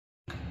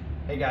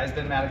Hey guys,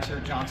 Ben Maddox here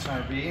at Johnson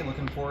RV.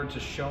 Looking forward to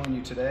showing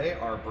you today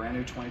our brand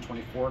new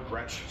 2024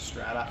 Grech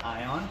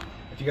Strada-ion.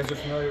 If you guys are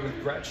familiar with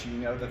Grech, you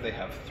know that they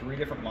have 3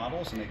 different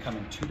models and they come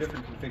in 2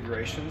 different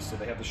configurations. So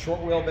they have the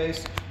short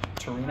wheelbase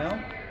Turismo,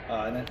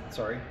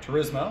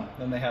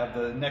 then they have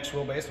the next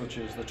wheelbase, which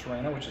is the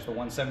Terreno, which is the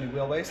 170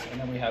 wheelbase, and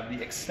then we have the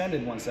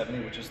extended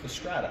 170, which is the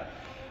Strada.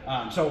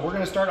 So we're going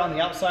to start on the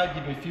outside,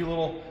 give you a few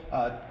little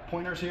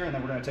pointers here, and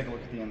then we're going to take a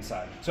look at the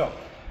inside. So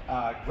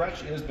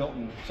Grech is built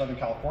in Southern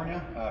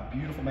California,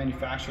 beautiful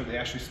manufacturer. They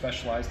actually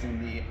specialized in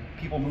the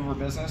people mover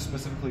business,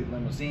 specifically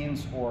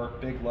limousines or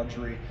big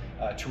luxury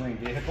touring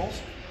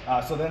vehicles.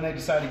 So then they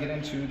decided to get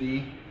into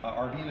the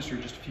RV industry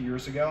just a few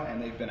years ago,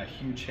 and they've been a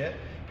huge hit.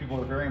 People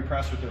are very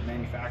impressed with their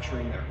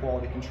manufacturing, their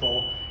quality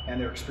control, and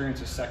their experience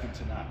is second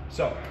to none.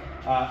 So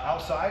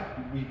outside,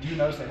 we do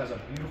notice it has a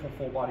beautiful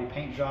full body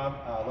paint job.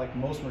 Like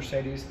most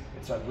Mercedes,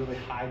 it's a really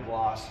high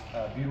gloss,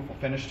 beautiful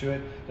finish to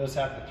it. It does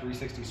have the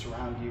 360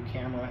 surround view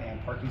camera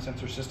and parking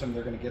sensor system.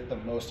 They're going to get the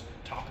most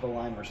top of the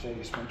line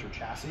Mercedes Sprinter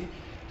chassis.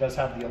 It does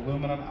have the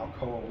aluminum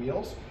Alcoa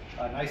wheels.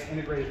 A nice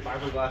integrated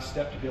fiberglass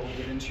step to be able to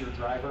get into your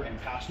driver and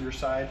passenger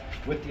side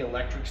with the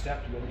electric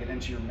step to be able to get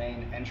into your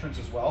main entrance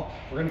as well.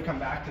 We're going to come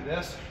back to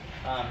this.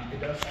 It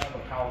does have a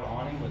power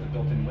awning with a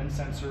built-in wind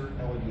sensor,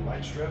 LED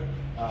light strip,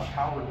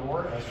 power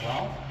door as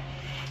well.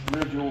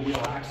 Rear dual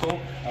wheel axle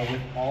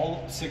with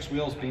all 6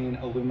 wheels being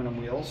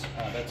aluminum wheels.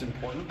 That's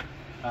important.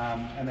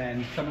 And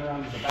then coming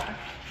around to the back.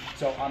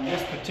 So on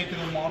this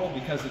particular model,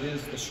 because it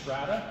is the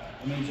Strada,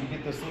 it means you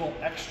get this little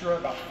extra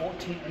about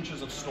 14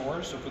 inches of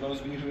storage. So for those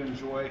of you who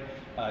enjoy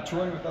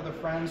touring with other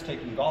friends,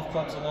 taking golf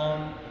clubs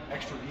along,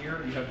 extra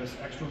gear, you have this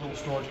extra little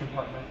storage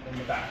compartment in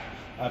the back.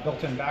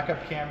 Built-in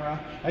backup camera,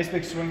 nice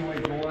big swing away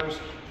doors,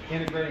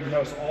 integrated. You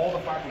notice all the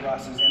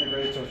fiberglass is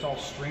integrated, so it's all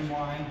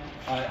streamlined.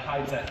 It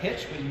hides that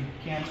hitch, but you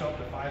can tow up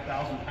to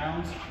 5,000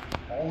 pounds.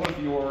 All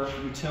of your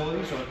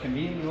utilities are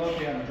conveniently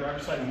located on the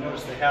driver's side. You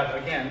notice they have,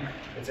 again,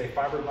 it's a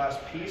fiberglass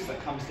piece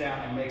that comes down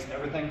and makes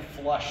everything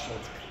flush, so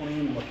it's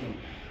clean looking.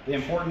 The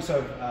importance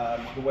of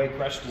the way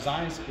Grech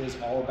designs is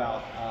all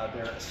about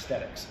their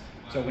aesthetics.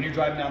 So when you're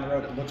driving down the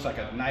road, it looks like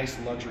a nice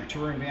luxury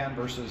touring van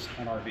versus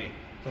an RV.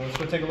 So let's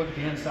go take a look at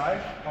the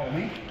inside. Follow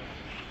me.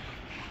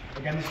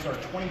 Again, this is our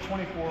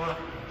 2024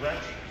 Grech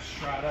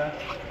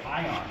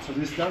Strada-ion. So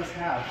this does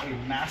have a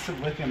massive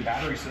lithium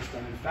battery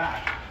system. In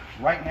fact,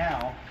 right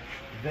now,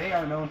 they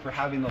are known for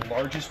having the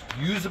largest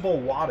usable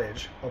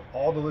wattage of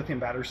all the lithium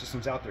battery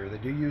systems out there. They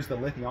do use the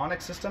Lithium-ion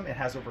system. It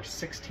has over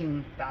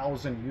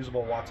 16,000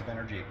 usable watts of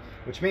energy,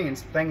 which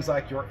means things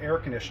like your air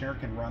conditioner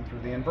can run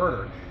through the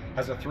inverter. It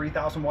has a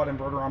 3,000 watt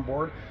inverter on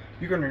board.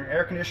 You can run your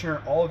air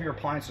conditioner, all of your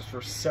appliances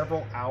for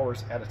several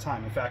hours at a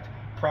time. In fact,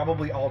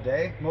 probably all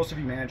day. Most of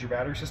you manage your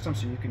battery system,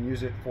 so you can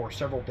use it for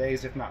several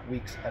days, if not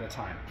weeks at a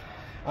time.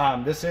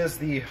 This is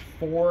the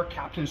 4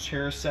 captain's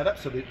chairs setup.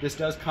 So this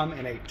does come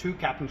in a 2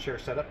 captain's chair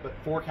setup, but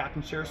 4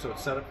 captain's chairs, so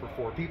it's set up for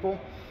 4 people.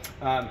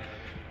 A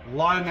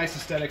lot of nice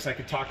aesthetics. I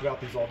could talk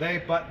about these all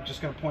day, but I'm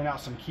just going to point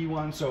out some key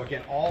ones. So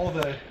again, all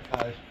the,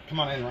 come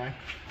on in, Ryan.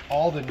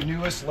 All the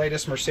newest,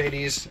 latest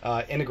Mercedes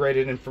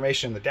integrated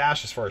information in the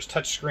dash as far as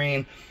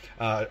touchscreen,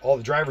 all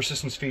the driver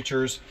assistance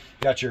features.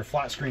 You got your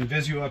flat screen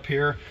Visio up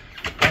here,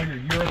 all your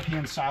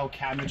European style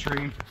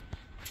cabinetry,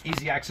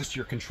 easy access to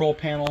your control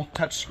panel,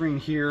 touchscreen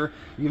here.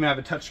 You even have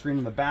a touchscreen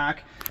in the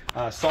back.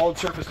 Solid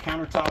surface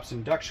countertops,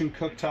 induction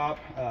cooktop.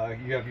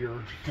 You have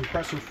your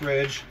compressor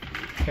fridge,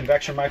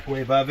 convection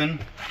microwave oven,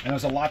 and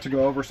there's a lot to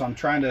go over, so I'm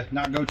trying to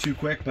not go too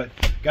quick, but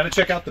got to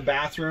check out the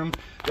bathroom.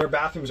 Their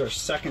bathrooms are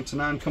second to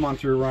none. Come on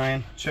through,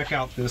 Ryan. Check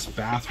out this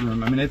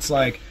bathroom. I mean, it's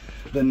like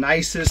the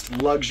nicest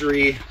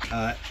luxury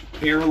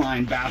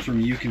airline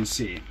bathroom you can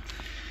see.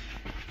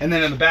 And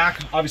then in the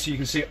back, obviously you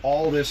can see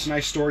all this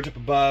nice storage up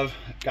above.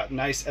 Got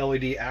nice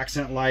LED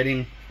accent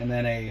lighting, and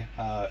then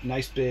a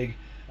nice big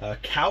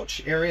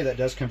couch area that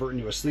does convert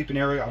into a sleeping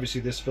area.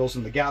 Obviously this fills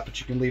in the gap, but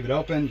you can leave it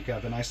open. You can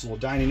have a nice little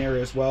dining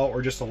area as well,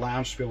 or just a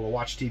lounge to be able to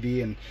watch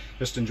TV and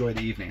just enjoy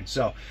the evening.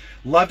 So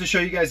love to show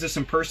you guys this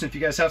in person. If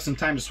you guys have some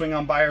time to swing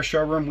on by our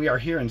showroom, we are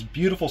here in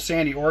beautiful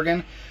Sandy,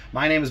 Oregon.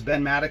 My name is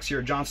Ben Maddox here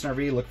at Johnson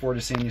RV. Look forward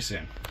to seeing you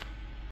soon.